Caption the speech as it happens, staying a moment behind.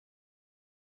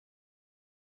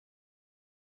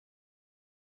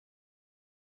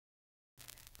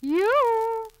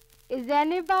You? Is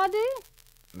anybody?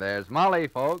 There's Molly,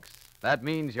 folks. That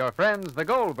means your friends, the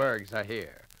Goldbergs, are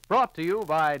here. Brought to you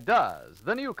by Does,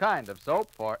 the new kind of soap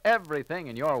for everything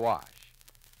in your wash.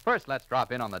 First, let's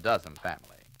drop in on the Dozen family.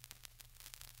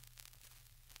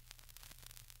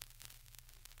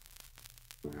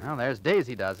 Well, there's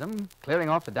Daisy Dozen, clearing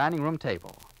off the dining room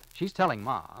table. She's telling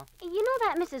Ma. You know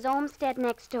that Mrs. Olmsted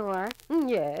next door?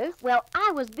 Yes. Well,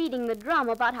 I was beating the drum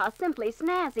about how simply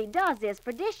snazzy Does is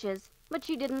for dishes, but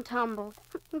she didn't tumble.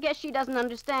 Guess she doesn't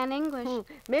understand English.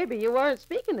 Maybe you weren't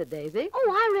speaking to Daisy.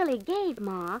 Oh, I really gave,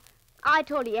 Ma. I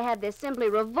told her you had this simply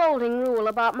revolting rule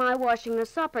about my washing the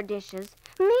supper dishes.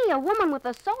 Me, a woman with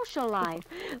a social life.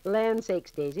 Land sakes,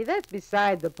 Daisy, that's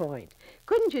beside the point.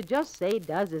 Couldn't you just say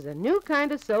Does is a new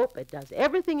kind of soap? It does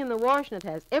everything in the wash, and it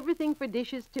has everything for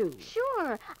dishes, too.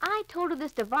 Sure. I told her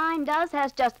this divine Does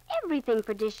has just everything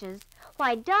for dishes.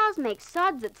 Why, Does makes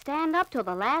suds that stand up till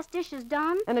the last dish is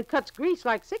done. And it cuts grease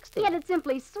like 60. Yet it's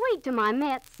simply sweet to my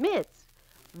mitts. Mitts?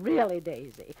 Really,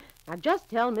 Daisy? Now, just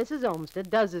tell Mrs. Olmsted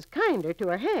Does is kinder to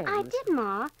her hands. I did,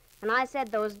 Ma. And I said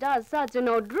those Does suds are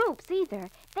no droops either.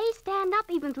 They stand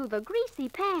up even through the greasy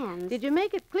pans. Did you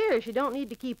make it clear she don't need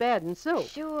to keep adding soap?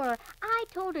 Sure. I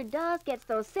told her Does gets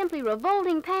those simply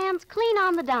revolting pans clean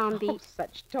on the downbeat. Oh,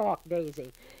 such talk,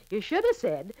 Daisy. You should have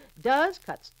said Does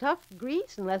cuts tough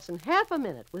grease in less than half a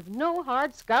minute with no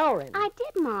hard scouring. I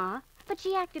did, Ma. But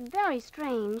she acted very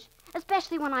strange,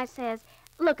 especially when I says,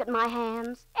 look at my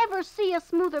hands. Ever see a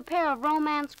smoother pair of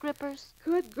romance grippers?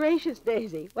 Good gracious,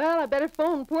 Daisy. Well, I better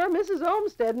phone poor Mrs.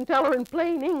 Olmsted and tell her in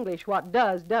plain English what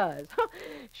does.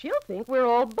 She'll think we're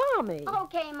all balmy.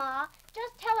 Okay, Ma.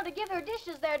 Just tell her to give her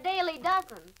dishes their daily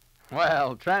dozen.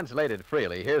 Well, translated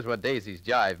freely, here's what Daisy's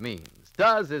jive means.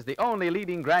 Does is the only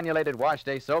leading granulated wash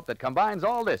day soap that combines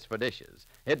all this for dishes.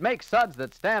 It makes suds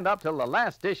that stand up till the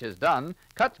last dish is done,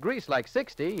 cuts grease like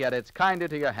 60, yet it's kinder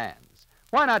to your hands.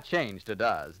 Why not change to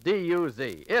Does,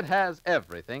 D-U-Z? It has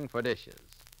everything for dishes.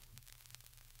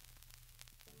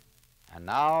 And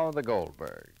now the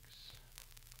Goldbergs.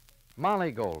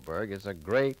 Molly Goldberg is a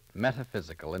great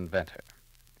metaphysical inventor.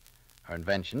 Her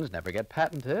inventions never get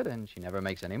patented, and she never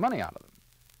makes any money out of them.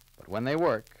 But when they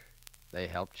work, they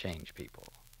help change people.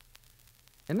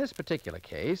 In this particular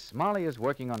case, Molly is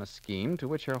working on a scheme to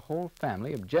which her whole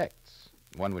family objects,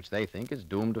 one which they think is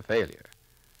doomed to failure.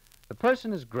 The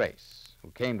person is Grace,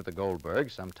 who came to the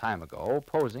Goldbergs some time ago,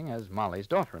 posing as Molly's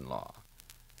daughter-in-law.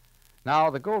 Now,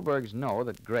 the Goldbergs know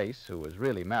that Grace, who is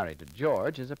really married to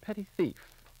George, is a petty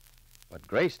thief. But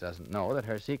Grace doesn't know that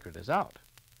her secret is out.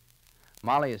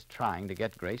 Molly is trying to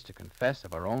get Grace to confess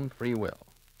of her own free will.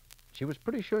 She was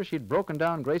pretty sure she'd broken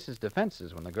down Grace's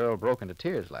defenses when the girl broke into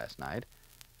tears last night.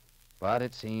 But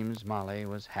it seems Molly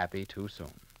was happy too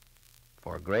soon.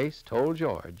 For Grace told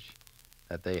George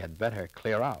that they had better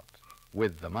clear out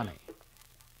with the money.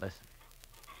 Listen.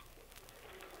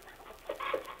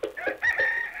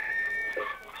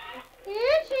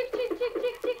 Here, chick, chick, chick,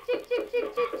 chick, chick, chick, chick,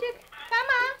 chick, chick, chick. Come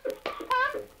on.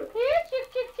 Come. Here, chick,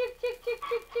 chick, chick, chick, chick,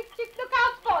 chick, chick, chick. Look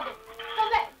out, Spotty. Go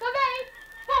away. Go away.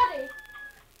 Spotty.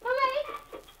 Go away.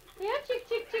 Here, chick,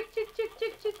 chick, chick, chick, chick,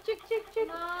 chick, chick, chick, chick, chick.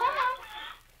 Come on.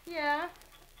 Yeah.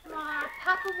 Ma,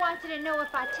 Papa wanted to know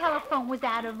if our telephone was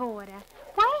out of order.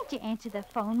 Why didn't you answer the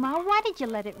phone, Ma? Why did you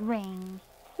let it ring?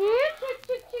 Here, chick,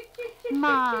 chick, chick, chick, chick,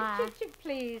 Ma. chick, chick, chick, chick.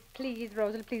 Please, please,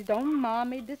 Rosalie, please don't ma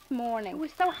me this morning. You were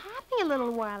so happy a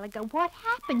little while ago. What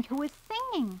happened? You were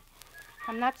singing.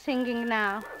 I'm not singing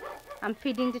now. I'm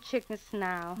feeding the chickens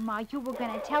now. Ma, you were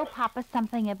going to tell Papa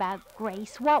something about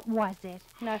Grace. What was it?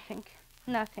 Nothing.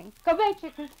 Nothing. Go away,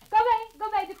 chickens. Go away. Go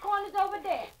away. The corner's over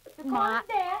there. The corner's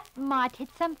there. Ma, did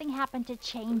something happen to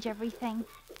change everything?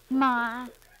 Ma.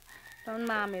 Don't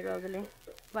ma me, Rosalie.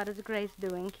 What is Grace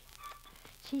doing?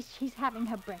 She's having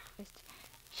her breakfast.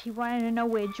 She wanted to know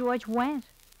where George went.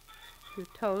 You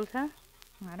told her?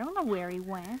 I don't know where he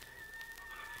went.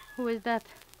 Who is that?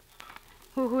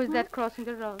 Who is that crossing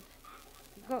the road?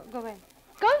 Go away.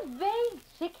 Go away,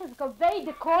 chickens. Go away.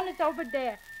 The corner's over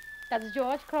there. That's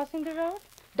George crossing the road?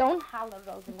 Don't holler,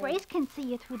 Rosalie. Grace can see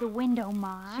you through the window,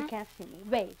 Ma. She can't see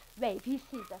me. Wave. He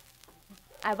sees us.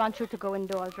 I want you to go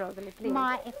indoors, Rosalie, please.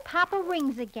 Ma, if Papa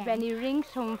rings again. When he rings,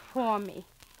 so inform me.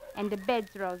 And the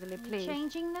beds, Rosalie, please. You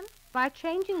changing them? Why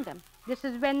changing them? This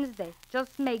is Wednesday.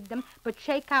 Just make them, but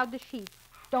shake out the sheets.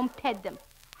 Don't pet them.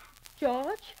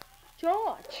 George?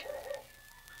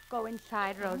 Go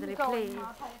inside, Rosalie, please.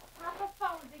 Papa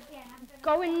phones again.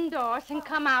 Go indoors and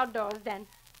come outdoors then.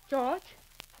 George,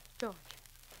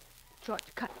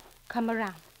 come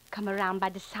around. Come around by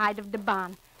the side of the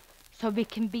barn so we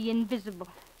can be invisible.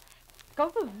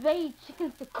 Go away,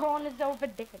 chickens. The corner's over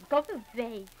there. Go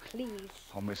away, please.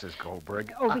 Oh, Mrs.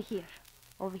 Goldberg. Over here.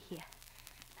 Over here.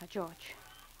 Now, George,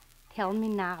 tell me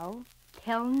now,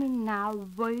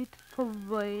 word for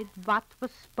word, what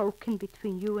was spoken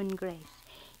between you and Grace.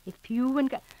 If you and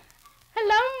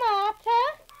Hello, Martha.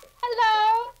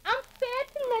 Hello. I'm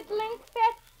fat and middling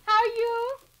fat. How are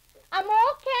you? I'm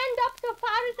all canned up so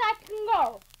far as I can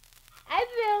go. I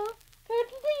will.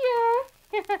 Toodle to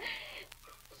you.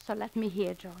 So let me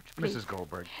hear, George, please. Mrs.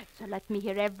 Goldberg. So let me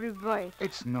hear every word.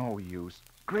 It's no use.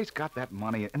 Grace got that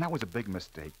money, and that was a big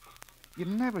mistake. You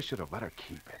never should have let her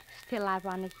keep it. Still, I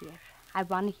want to hear. I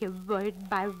want to hear word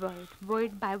by word,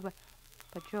 word by word.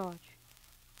 But, George,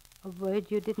 a word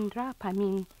you didn't drop. I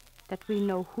mean, that we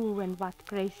know who and what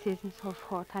Grace is and so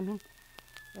forth. I mean,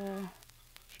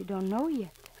 she don't know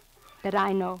yet. That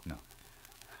I know. No.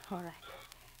 All right.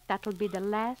 That'll be the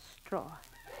last straw.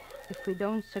 If we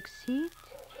don't succeed,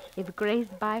 if Grace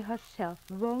by herself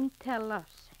won't tell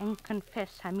us and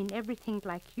confess, I mean, everything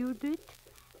like you did,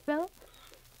 well,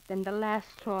 then the last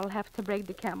straw will have to break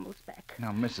the camel's back.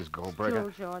 Now, Mrs. Goldberg. Still,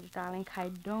 George, darling, I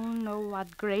don't know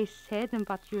what Grace said and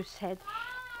what you said.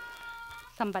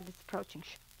 Somebody's approaching.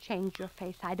 Change your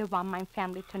face. I don't want my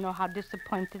family to know how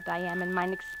disappointed I am in my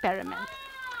experiment.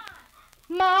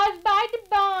 Ma's by the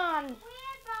barn.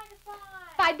 Where by the barn?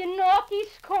 By the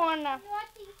northeast corner.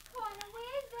 Northeast corner.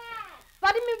 Where's that?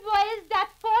 What do you mean, where is that?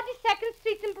 42nd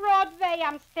Street and Broadway.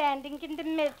 I'm standing in the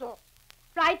middle.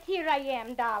 Right here I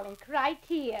am, darling. Right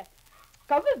here.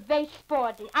 Go away,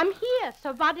 Sporty. I'm here.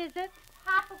 So what is it?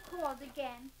 Papa called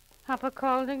again. Papa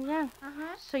called again.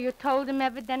 Uh-huh. So you told him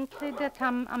evidently that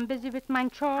I'm busy with my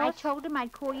chores? I told him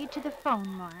I'd call you to the phone,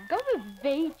 Ma. Go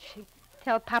away, Chief.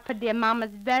 Tell Papa dear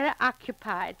Mama's very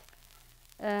occupied.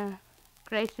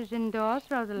 Grace is indoors,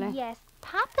 Rosalie. Yes,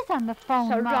 Papa's on the phone,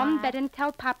 So Ma. run bed and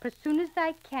tell Papa as soon as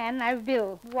I can I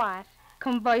will. What?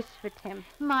 Converse with him.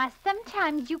 Ma,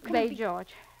 sometimes you can Wait, George,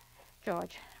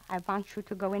 I want you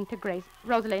to go into Grace.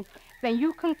 Rosalie, when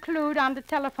you conclude on the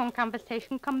telephone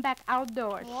conversation, come back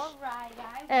outdoors. All right,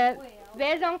 I will.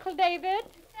 Where's Uncle David?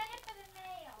 He sent it for the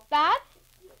mail. What?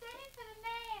 He sent it for the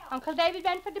mail. Uncle David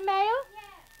went for the mail?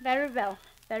 Yes. Very well,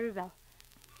 very well.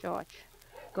 George,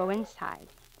 go inside.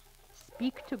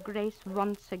 Speak to Grace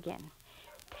once again.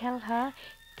 Tell her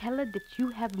that you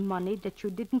have money that you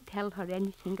didn't tell her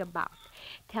anything about.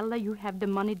 Tell her you have the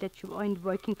money that you earned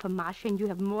working for Masha and you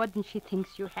have more than she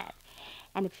thinks you have.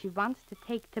 And if she wants to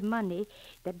take the money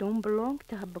that don't belong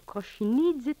to her because she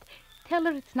needs it, tell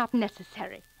her it's not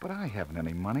necessary. But I haven't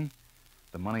any money.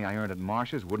 The money I earned at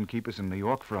Marsha's wouldn't keep us in New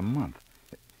York for a month.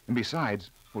 And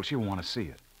besides, well, she'll want to see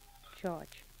it.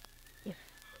 George,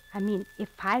 if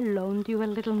I loaned you a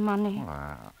little money...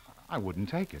 Well, I wouldn't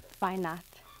take it. Why not?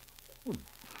 Well,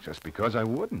 just because I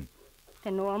wouldn't.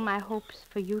 Then all my hopes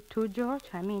for you too, George?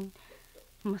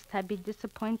 Must I be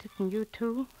disappointed in you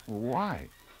too? Why?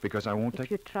 Because I won't If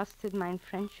take... you trusted my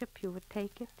friendship, you would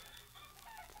take it.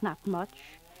 It's not much,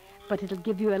 but it'll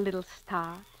give you a little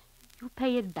start. You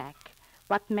pay it back.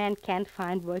 What man can't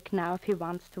find work now if he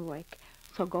wants to work?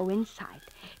 So go inside.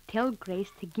 Tell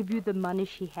Grace to give you the money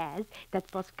she has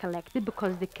that was collected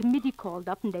because the committee called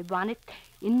up and they want it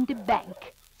in the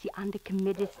bank. See, on the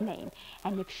committee's name.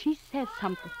 And if she says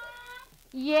something...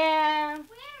 Yeah. Where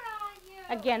are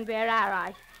you? Again, where are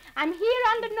I? I'm here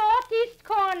on the northeast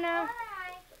corner. All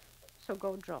right. So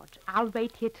go, George. I'll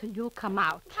wait here till you'll come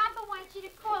out. Papa wants you to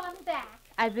call him back.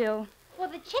 I will. Well,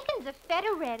 the chickens are fed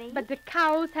already. But the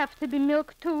cows have to be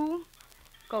milked, too.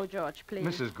 Go, George, please.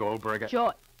 Mrs. Goldberg...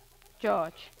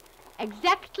 George.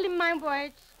 Exactly my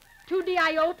words. To the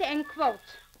iota and quote.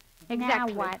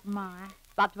 Exactly. Now what, Ma?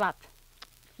 What?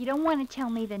 If you don't want to tell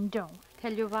me, then don't.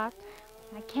 Tell you what?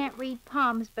 I can't read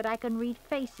palms, but I can read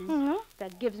faces. Mm-hmm.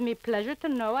 That gives me pleasure to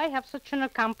know I have such an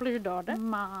accomplished daughter.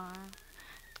 Ma,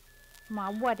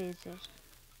 what is it?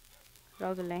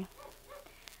 Rosalie,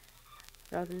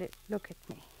 look at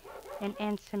me and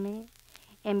answer me.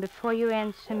 And before you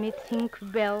answer me, think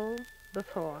well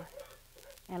before.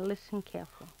 And listen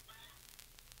careful.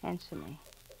 Answer me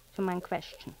to my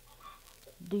question.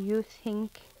 Do you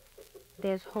think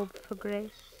there's hope for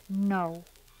Grace? No.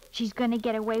 She's going to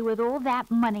get away with all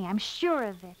that money. I'm sure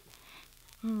of it.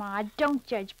 Ma, don't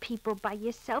judge people by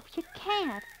yourself. You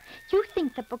can't. You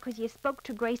think that because you spoke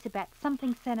to Grace about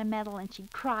something sentimental and she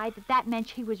cried, that meant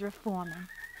she was reforming.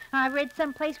 I read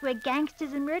someplace where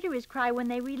gangsters and murderers cry when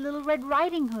they read Little Red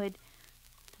Riding Hood.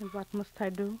 And what must I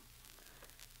do?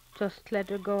 Just let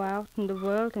her go out in the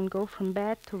world and go from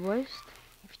bad to worst?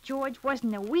 If George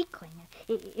wasn't a weakling,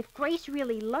 if Grace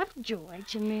really loved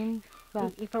George... You mean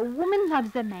what? If a woman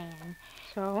loves a man...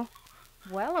 So?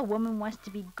 Well, a woman wants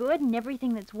to be good and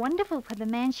everything that's wonderful for the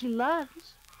man she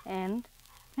loves. And?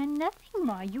 And nothing,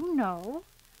 Ma, you know.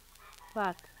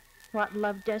 What? What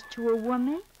love does to a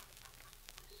woman.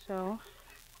 So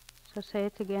say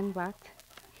it again, what?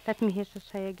 Let me hear you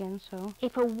say again, so.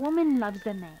 If a woman loves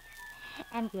a man,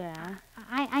 and Yeah.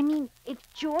 I mean, if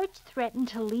George threatened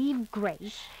to leave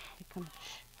Grace. Here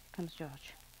comes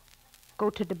George. Go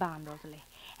to the barn, Rosalie,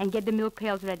 and get the milk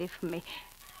pails ready for me.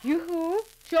 Yoo-hoo,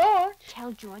 George.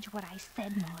 Tell George what I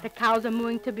said, Ma. The cows are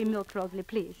mooing to be milked, Rosalie,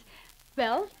 please.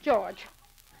 Well, George.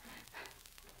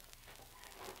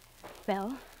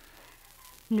 Well,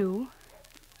 no.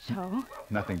 So?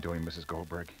 Nothing doing, Mrs.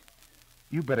 Goldberg.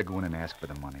 You better go in and ask for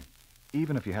the money,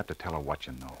 even if you have to tell her what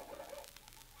you know.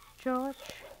 George,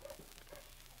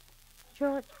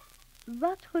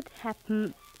 what would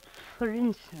happen, for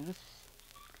instance,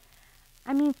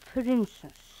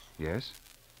 Yes?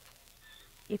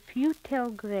 if you tell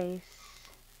Grace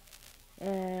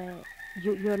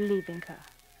you're leaving her,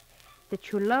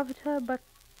 that you loved her,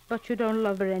 but you don't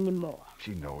love her anymore.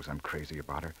 She knows I'm crazy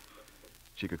about her.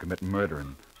 She could commit murder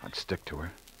and I'd stick to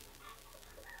her.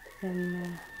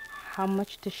 Then how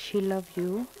much does she love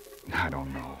you? I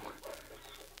don't know.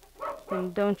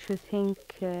 Then don't you think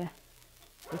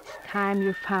it's time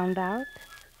you found out?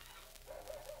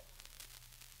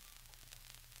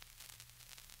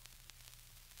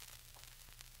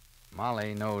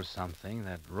 Molly knows something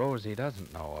that Rosie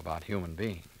doesn't know about human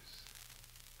beings.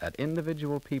 That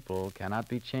individual people cannot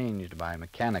be changed by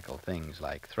mechanical things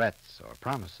like threats or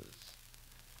promises.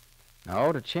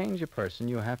 No, to change a person,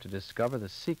 you have to discover the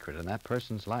secret in that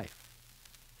person's life.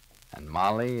 And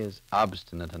Molly is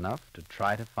obstinate enough to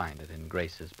try to find it in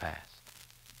Grace's past.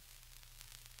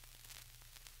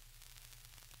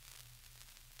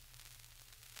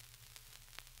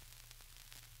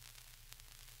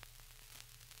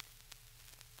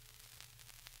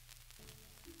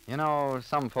 You know,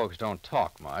 some folks don't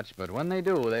talk much, but when they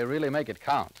do, they really make it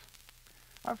count.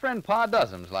 Our friend Pa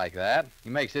Duzum's like that. He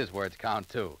makes his words count,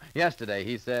 too. Yesterday,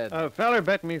 he said... A feller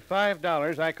bet me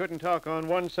 $5 I couldn't talk on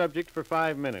one subject for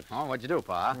 5 minutes. Oh, what'd you do,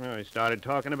 Pa? Well, he started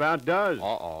talking about Duz.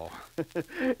 Uh-oh.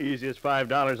 Easiest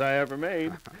 $5 I ever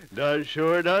made. Duz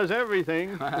sure does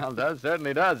everything. Well, Duz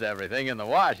certainly does everything in the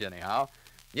wash, anyhow.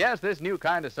 Yes, this new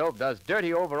kind of soap does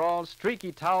dirty overalls,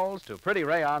 streaky towels to pretty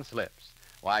rayon slips.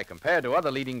 Why, compared to other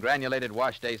leading granulated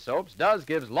wash day soaps, Duz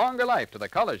gives longer life to the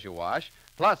colors you wash,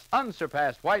 plus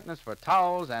unsurpassed whiteness for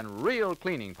towels and real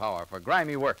cleaning power for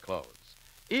grimy work clothes.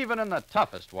 Even in the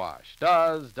toughest wash,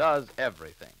 Duz does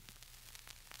everything.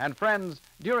 And friends,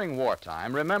 during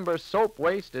wartime, remember soap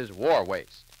waste is war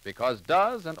waste, because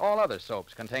Duz and all other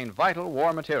soaps contain vital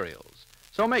war materials.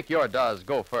 So make your Duz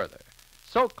go further.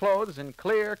 Soak clothes in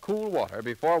clear, cool water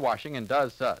before washing in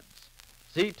Duz suds.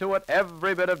 See to it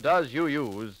every bit of Duz you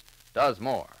use does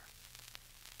more.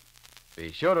 Be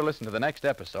sure to listen to the next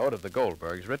episode of The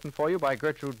Goldbergs, written for you by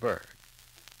Gertrude Berg.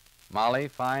 Molly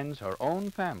finds her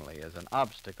own family as an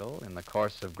obstacle in the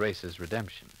course of Grace's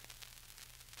redemption.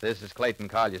 This is Clayton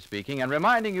Collier speaking and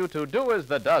reminding you to do as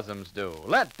the Duzums do.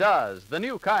 Let Duz, the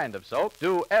new kind of soap,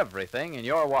 do everything in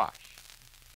your wash.